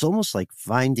fit. It's almost like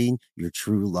finding your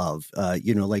true love.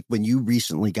 Like when you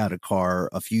recently got a car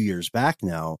a few years back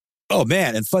now. Oh,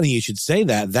 man. And funny you should say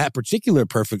that. That particular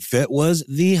perfect fit was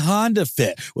the Honda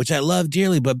Fit, which I love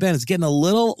dearly. But, Ben, it's getting a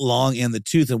little long in the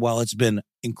tooth. And while it's been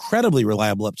incredibly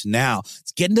reliable up to now,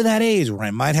 it's getting to that age where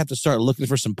I might have to start looking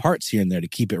for some parts here and there to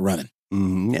keep it running.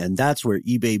 Mm-hmm. And that's where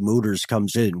eBay Motors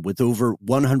comes in. With over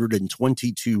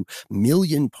 122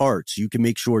 million parts, you can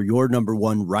make sure your number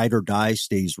one ride or die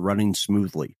stays running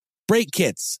smoothly. Brake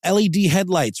kits, LED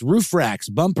headlights, roof racks,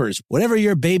 bumpers, whatever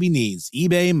your baby needs,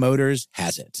 eBay Motors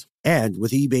has it. And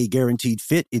with eBay Guaranteed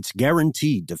Fit, it's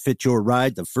guaranteed to fit your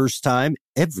ride the first time,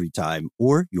 every time,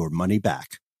 or your money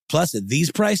back. Plus, at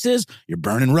these prices, you're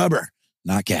burning rubber,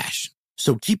 not cash.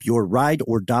 So keep your ride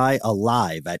or die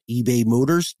alive at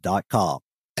ebaymotors.com.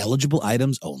 Eligible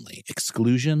items only.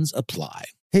 Exclusions apply.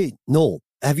 Hey, Noel,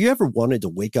 have you ever wanted to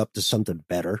wake up to something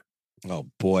better? Oh,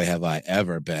 boy, have I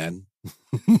ever been.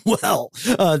 Well,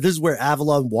 this is where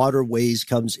Avalon Waterways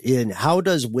comes in. How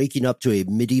does waking up to a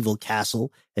medieval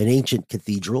castle, an ancient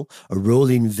cathedral, a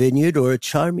rolling vineyard, or a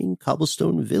charming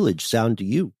cobblestone village sound to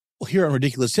you? Well, here on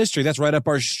Ridiculous History, that's right up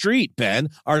our street, Ben,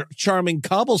 our charming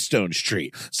cobblestone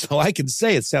street. So I can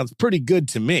say it sounds pretty good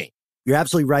to me. You're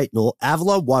absolutely right, Noel.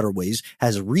 Avalon Waterways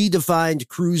has redefined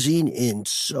cruising in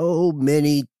so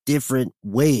many different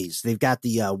ways. They've got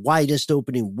the widest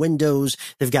opening windows.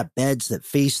 They've got beds that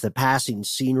face the passing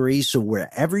scenery. So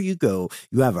wherever you go,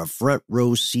 you have a front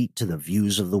row seat to the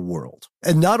views of the world.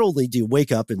 And not only do you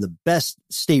wake up in the best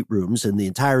staterooms in the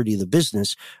entirety of the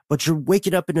business, but you're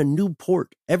waking up in a new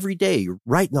port every day. You're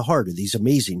right in the heart of these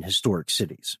amazing historic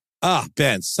cities. Ah,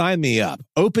 Ben, sign me up.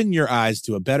 Open your eyes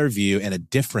to a better view and a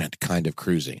different kind of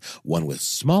cruising. One with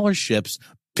smaller ships,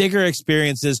 bigger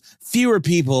experiences, fewer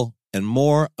people, and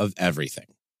more of everything.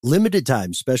 Limited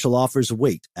time special offers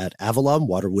await at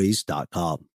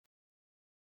avalonwaterways.com.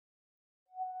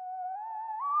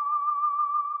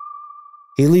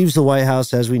 He leaves the White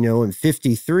House, as we know, in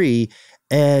 1953,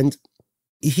 and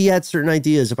he had certain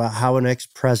ideas about how an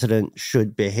ex-president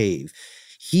should behave.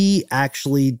 He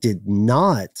actually did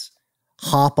not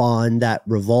hop on that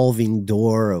revolving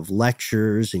door of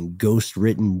lectures and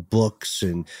ghost-written books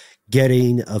and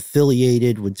getting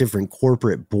affiliated with different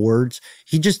corporate boards.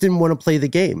 He just didn't want to play the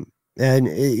game. And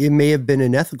it may have been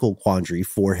an ethical quandary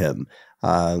for him.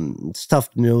 It's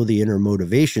tough to know the inner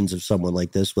motivations of someone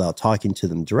like this without talking to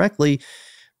them directly,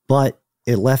 but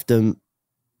it left him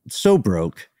so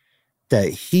broke that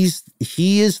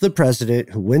he is the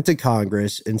president who went to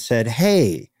Congress and said,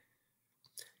 hey,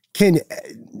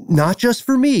 not just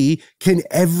for me, can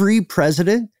every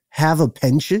president have a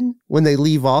pension when they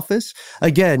leave office?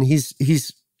 Again, he's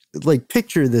like,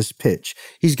 picture this pitch.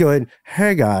 He's going,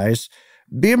 hey guys,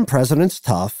 being president's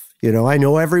tough. I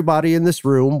know everybody in this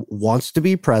room wants to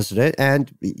be president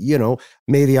and,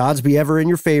 may the odds be ever in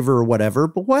your favor or whatever.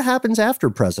 But what happens after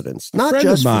presidents? Not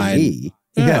just for me.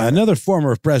 Yeah, another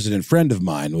former president friend of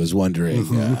mine was wondering,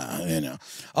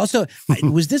 Also,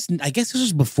 was this, I guess this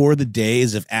was before the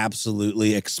days of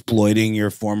absolutely exploiting your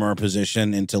former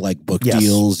position into like book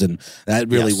deals. And that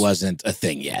really wasn't a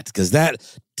thing yet. Because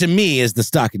that, to me, is the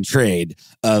stock and trade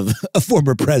of a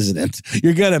former president.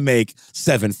 You're going to make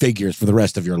 7 figures for the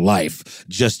rest of your life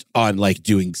just on like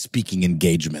doing speaking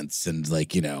engagements and like,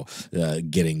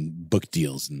 getting book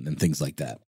deals and things like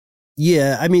that.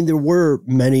 Yeah, I mean, there were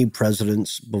many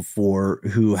presidents before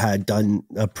who had done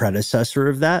a predecessor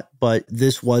of that, but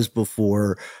this was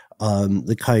before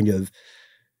the kind of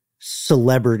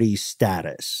celebrity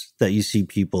status that you see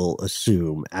people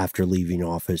assume after leaving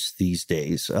office these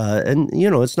days. And,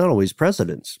 it's not always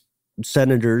presidents.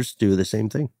 Senators do the same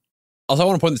thing. Also, I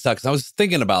want to point this out because I was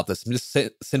thinking about this. I'm just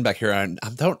sitting back here and I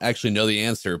don't actually know the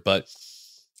answer, but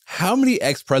how many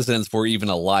ex-presidents were even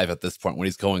alive at this point when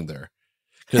he's going there?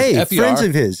 Hey, FDR, friends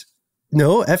of his.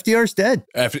 No, FDR's dead.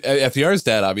 FDR's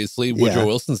dead, obviously. Woodrow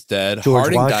Wilson's dead.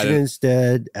 George Washington's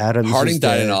dead. Adams Harding is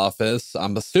died dead. in office.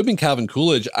 I'm assuming Calvin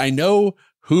Coolidge. I know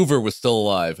Hoover was still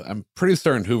alive. I'm pretty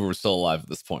certain Hoover was still alive at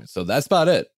this point. So that's about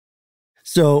it.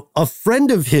 So a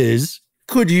friend of his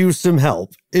could use some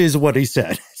help, is what he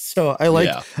said. So I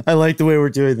like the way we're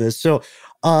doing this. So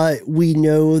we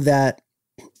know that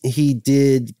he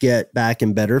did get back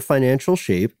in better financial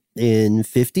shape in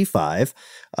 55,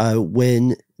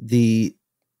 when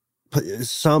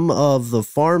some of the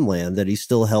farmland that he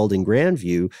still held in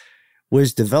Grandview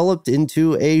was developed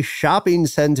into a shopping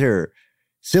center,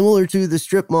 similar to the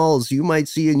strip malls you might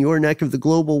see in your neck of the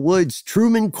global woods,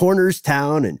 Truman Corners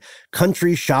Town and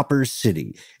Country Shoppers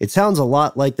City. It sounds a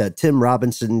lot like that Tim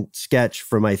Robinson sketch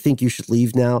from I Think You Should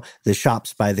Leave Now, The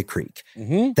Shops by the Creek.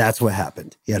 Mm-hmm. That's what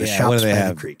happened. He had a Shops by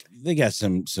the Creek. They got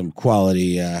some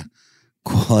quality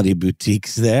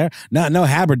boutiques there. No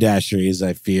haberdasheries,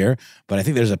 I fear, but I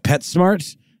think there's a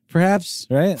PetSmart, perhaps,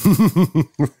 right?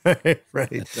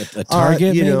 right. A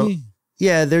Target, maybe?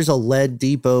 Yeah, there's a lead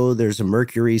depot. There's a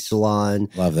Mercury salon.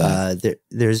 Love that.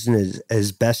 There's an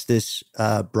asbestos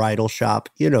bridal shop.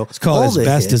 It's called As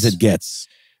Best As It Gets.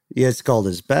 Yeah, it's called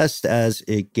As Best As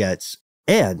It Gets.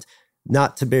 And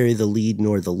not to bury the lead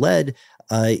nor the lead,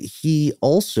 he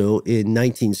also, in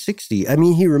 1960,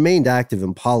 he remained active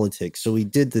in politics. So he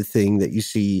did the thing that you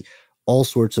see all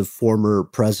sorts of former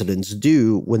presidents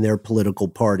do when their political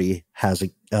party has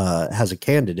a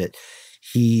candidate.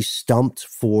 He stumped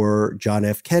for John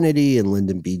F. Kennedy and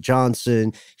Lyndon B.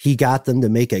 Johnson. He got them to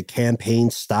make a campaign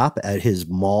stop at his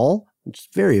mall, which is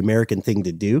a very American thing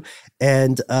to do.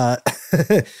 And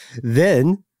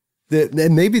then...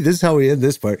 And maybe this is how we end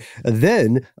this part.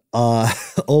 Then,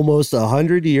 almost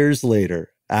 100 years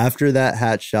later, after that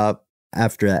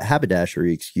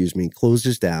haberdashery,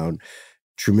 closes down,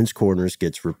 Truman's Corners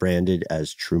gets rebranded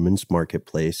as Truman's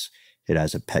Marketplace. It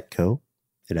has a Petco,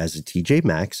 it has a TJ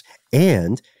Maxx,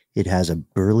 and it has a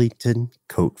Burlington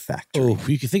coat factory. Oh,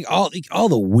 you can think all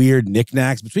the weird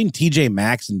knickknacks between TJ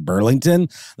Maxx and Burlington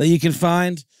that you can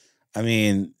find.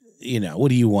 What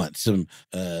do you want? Some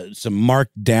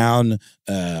marked down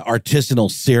artisanal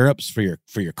syrups for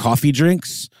your coffee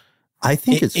drinks. I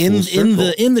think it's in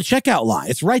the checkout line.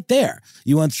 It's right there.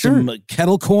 You want some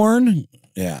kettle corn?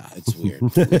 Yeah, it's weird.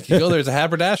 You go there's a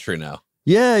haberdashery now.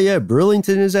 Yeah.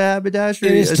 Burlington is a haberdashery.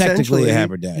 It is technically a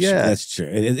haberdashery. Yeah, that's true.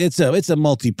 It's a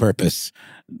multi-purpose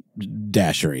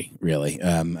dashery, really.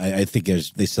 I think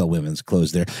they sell women's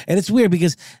clothes there, and it's weird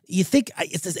because you think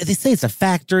they say it's a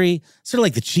factory, sort of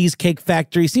like the Cheesecake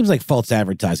Factory. Seems like false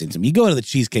advertising to me. You go to the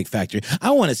Cheesecake Factory,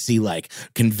 I want to see like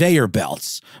conveyor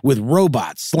belts with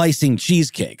robots slicing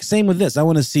cheesecake. Same with this. I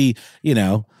want to see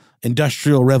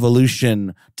Industrial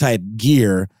Revolution type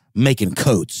gear making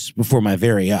coats before my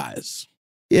very eyes.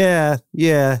 Yeah.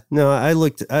 No, I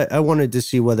wanted to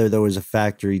see whether there was a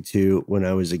factory too when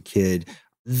I was a kid.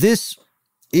 This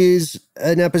is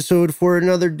an episode for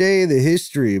another day, the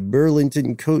history of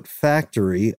Burlington Coat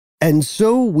Factory. And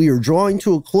so we are drawing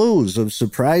to a close of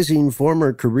Surprising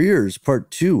Former Careers, Part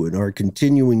 2 in our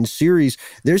continuing series.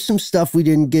 There's some stuff we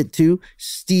didn't get to.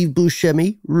 Steve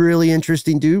Buscemi, really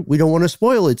interesting dude. We don't want to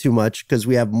spoil it too much because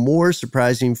we have more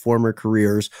Surprising Former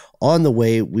Careers on the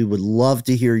way. We would love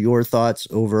to hear your thoughts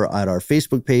over at our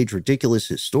Facebook page, Ridiculous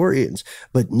Historians.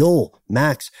 But Noel,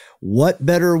 Max, what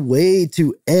better way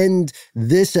to end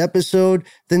this episode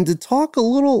than to talk a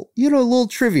little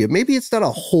trivia? Maybe it's not a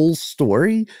whole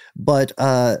story, but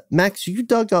Max, you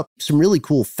dug up some really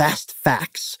cool fast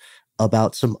facts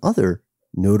about some other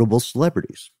notable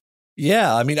celebrities.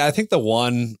 Yeah, I think the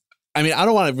one I mean, I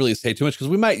don't want to really say too much because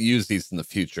we might use these in the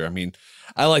future. I mean,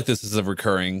 I like this as a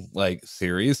recurring like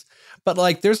series, but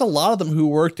like there's a lot of them who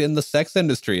worked in the sex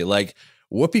industry, like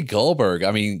Whoopi Goldberg.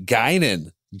 I mean,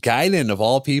 Guinan of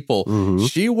all people,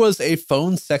 she was a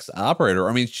phone sex operator.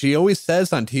 I mean, she always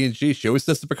says on TNG, she always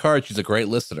says to Picard, she's a great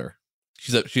listener.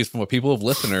 She's from a people of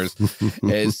listeners.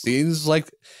 It seems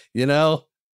like, you know,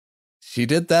 she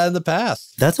did that in the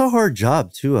past. That's a hard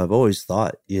job too. I've always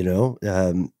thought, you know,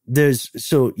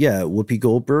 Whoopi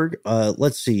Goldberg.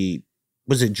 Let's see.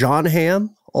 Was it John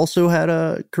Hamm also had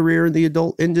a career in the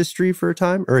adult industry for a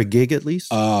time, or a gig at least?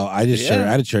 Oh, I just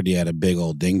heard he had a big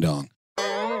old ding dong.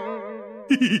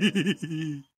 But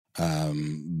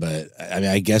I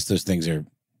mean, I guess those things are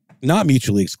not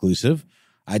mutually exclusive.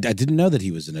 I didn't know that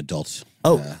he was an adult.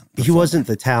 He wasn't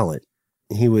the talent.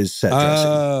 He was set dressing.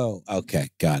 Oh, okay.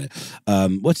 Got it.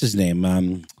 What's his name?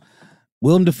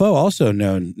 Willem Dafoe, also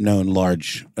known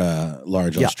large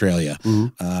Australia.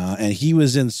 And he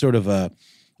was in sort of a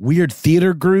weird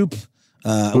theater group.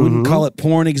 I wouldn't call it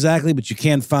porn exactly, but you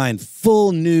can find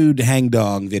full nude hang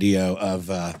dong video of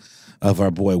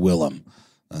our boy Willem.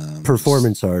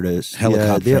 Performance artist.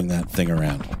 Helicoptering that thing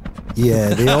around.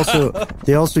 Yeah,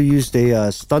 they also used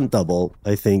a stunt double,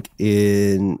 I think,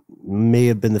 may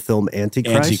have been the film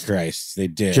Antichrist. They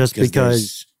did. Just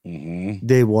because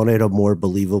they wanted a more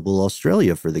believable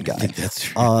Australia for the guy.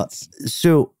 That's right.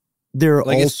 So they're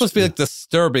like, it's supposed to be like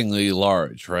disturbingly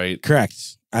large, right?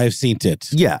 Correct. I've seen it.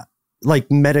 Yeah, like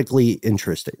medically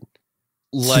interesting.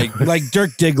 Like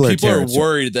Dirk Diggler. People are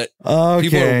worried that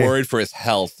people are worried for his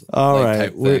health. All right,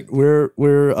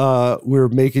 we're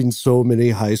making so many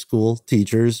high school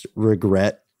teachers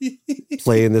regret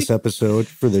playing this episode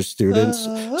for their students.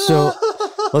 So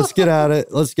let's get out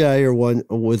of here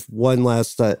with one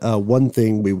last one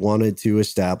thing we wanted to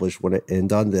establish when it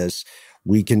end on this.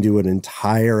 We can do an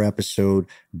entire episode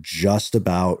just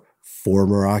about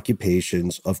former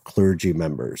occupations of clergy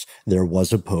members. There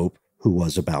was a pope who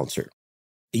was a bouncer.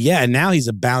 Yeah, and now he's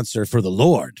a bouncer for the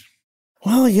Lord.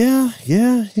 Well, yeah,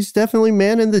 he's definitely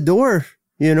manning the door.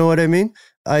 You know what I mean?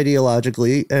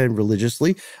 Ideologically and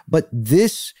religiously. But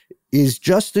this is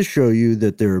just to show you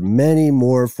that there are many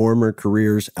more former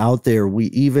careers out there. We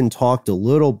even talked a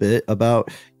little bit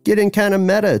about getting kind of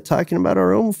meta, talking about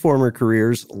our own former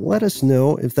careers. Let us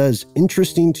know if that is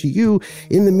interesting to you.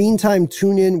 In the meantime,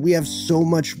 tune in. We have so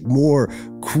much more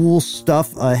cool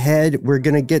stuff ahead. We're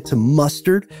going to get to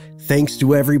mustard. Thanks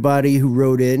to everybody who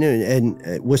wrote in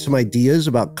and with some ideas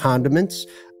about condiments.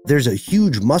 There's a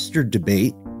huge mustard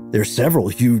debate. There's several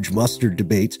huge mustard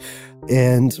debates,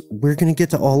 and we're going to get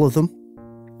to all of them.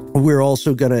 We're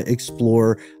also going to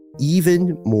explore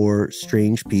even more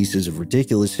strange pieces of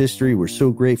ridiculous history. We're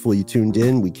so grateful you tuned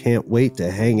in. We can't wait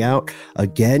to hang out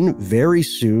again very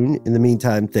soon. In the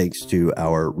meantime, thanks to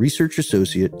our research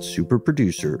associate, super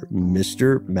producer,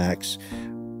 Mr. Max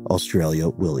Australia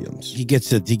Williams. He gets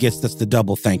that's the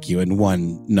double thank you in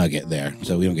one nugget there.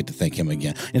 So we don't get to thank him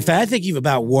again. In fact, I think you've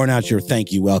about worn out your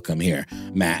thank you welcome here,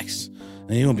 Max.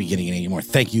 And you won't be getting any more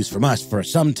thank yous from us for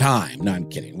some time. No, I'm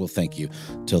kidding. We'll thank you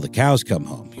till the cows come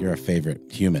home. You're our favorite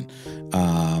human.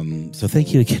 So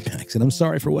thank you again, Max. And I'm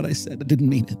sorry for what I said. I didn't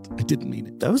mean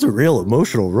it. That was a real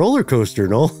emotional roller coaster,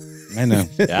 Noel. I know.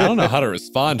 Yeah, I don't know how to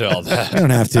respond to all that. I don't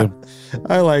have to.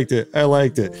 I liked it.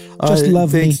 Just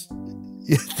love me.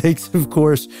 Thanks, of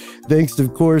course,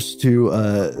 to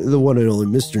the one and only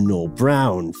Mr. Noel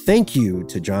Brown. Thank you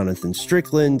to Jonathan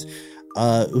Strickland,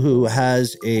 who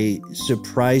has a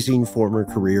surprising former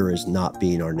career as not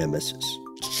being our nemesis.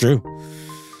 It's true.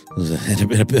 It was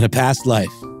in a past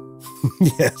life.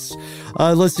 Yes.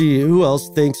 Let's see who else.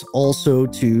 Thanks also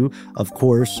to, of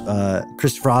course,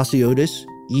 Christopher Hasiotis,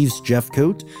 Eves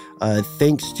Jeffcoat.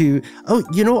 Thanks to,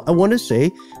 I want to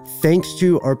say thanks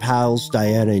to our pals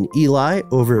Diana and Eli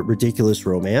over at Ridiculous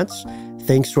Romance.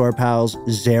 Thanks to our pals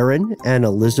Zarin and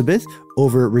Elizabeth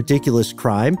over at Ridiculous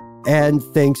Crime. And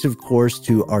thanks, of course,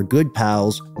 to our good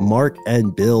pals Mark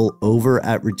and Bill over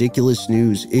at Ridiculous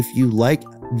News. If you like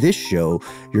this show,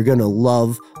 you're going to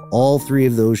love all three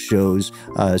of those shows.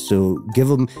 So give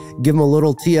them a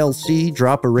little TLC,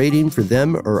 drop a rating for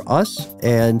them or us,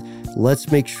 and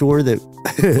let's make sure that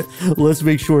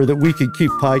we can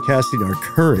keep podcasting our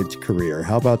current career.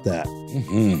 How about that?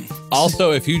 Mm-hmm.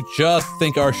 Also, if you just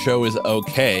think our show is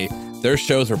okay, their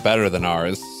shows are better than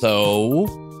ours. So,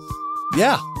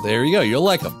 yeah, there you go. You'll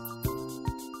like them.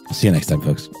 See you next time,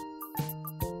 folks.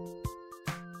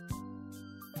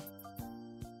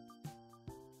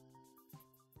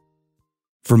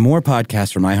 For more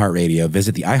podcasts from iHeartRadio,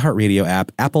 visit the iHeartRadio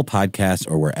app, Apple Podcasts,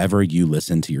 or wherever you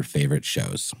listen to your favorite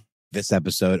shows. This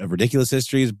episode of Ridiculous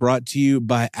History is brought to you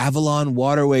by Avalon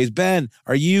Waterways. Ben,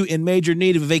 are you in major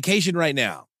need of a vacation right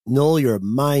now? Noel, you're a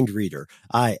mind reader.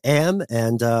 I am,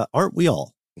 and aren't we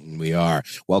all? We are.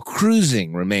 While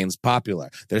cruising remains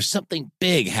popular, there's something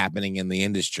big happening in the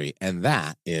industry, and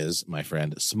that is, my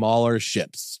friend, smaller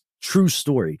ships. True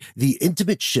story. The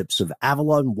intimate ships of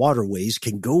Avalon Waterways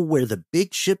can go where the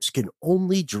big ships can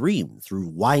only dream, through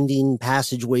winding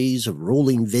passageways of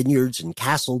rolling vineyards and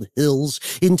castled hills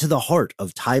into the heart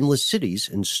of timeless cities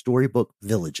and storybook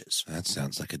villages. That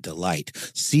sounds like a delight.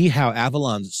 See how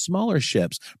Avalon's smaller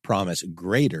ships promise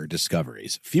greater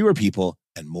discoveries, fewer people,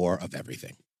 and more of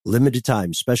everything. Limited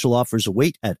time special offers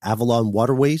await at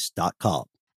avalonwaterways.com.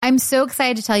 I'm so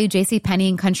excited to tell you JCPenney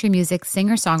and country music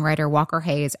singer-songwriter Walker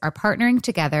Hayes are partnering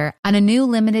together on a new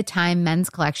limited-time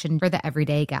men's collection for the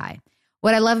everyday guy.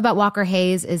 What I love about Walker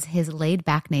Hayes is his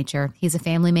laid-back nature. He's a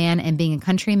family man, and being a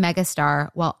country megastar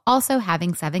while also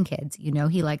having 7 kids, you know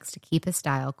he likes to keep his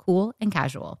style cool and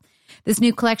casual. This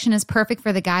new collection is perfect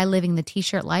for the guy living the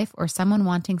t-shirt life or someone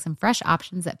wanting some fresh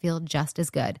options that feel just as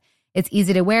good. It's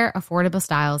easy to wear, affordable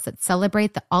styles that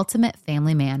celebrate the ultimate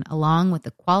family man, along with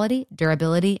the quality,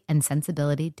 durability, and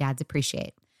sensibility dads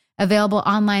appreciate. Available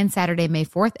online Saturday, May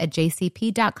 4th at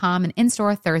jcp.com and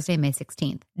in-store Thursday, May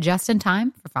 16th. Just in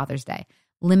time for Father's Day.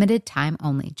 Limited time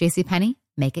only. JCPenney,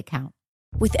 make it count.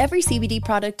 With every CBD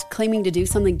product claiming to do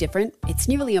something different, it's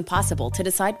nearly impossible to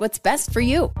decide what's best for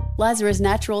you. Lazarus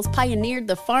Naturals pioneered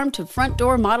the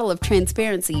farm-to-front-door model of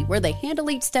transparency, where they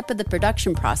handle each step of the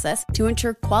production process to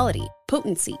ensure quality,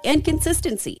 potency, and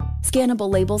consistency. Scannable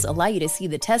labels allow you to see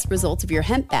the test results of your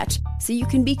hemp batch, so you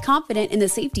can be confident in the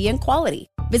safety and quality.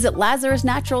 Visit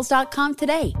LazarusNaturals.com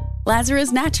today.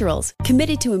 Lazarus Naturals,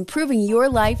 committed to improving your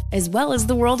life as well as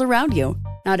the world around you.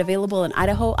 Not available in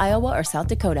Idaho, Iowa, or South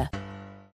Dakota.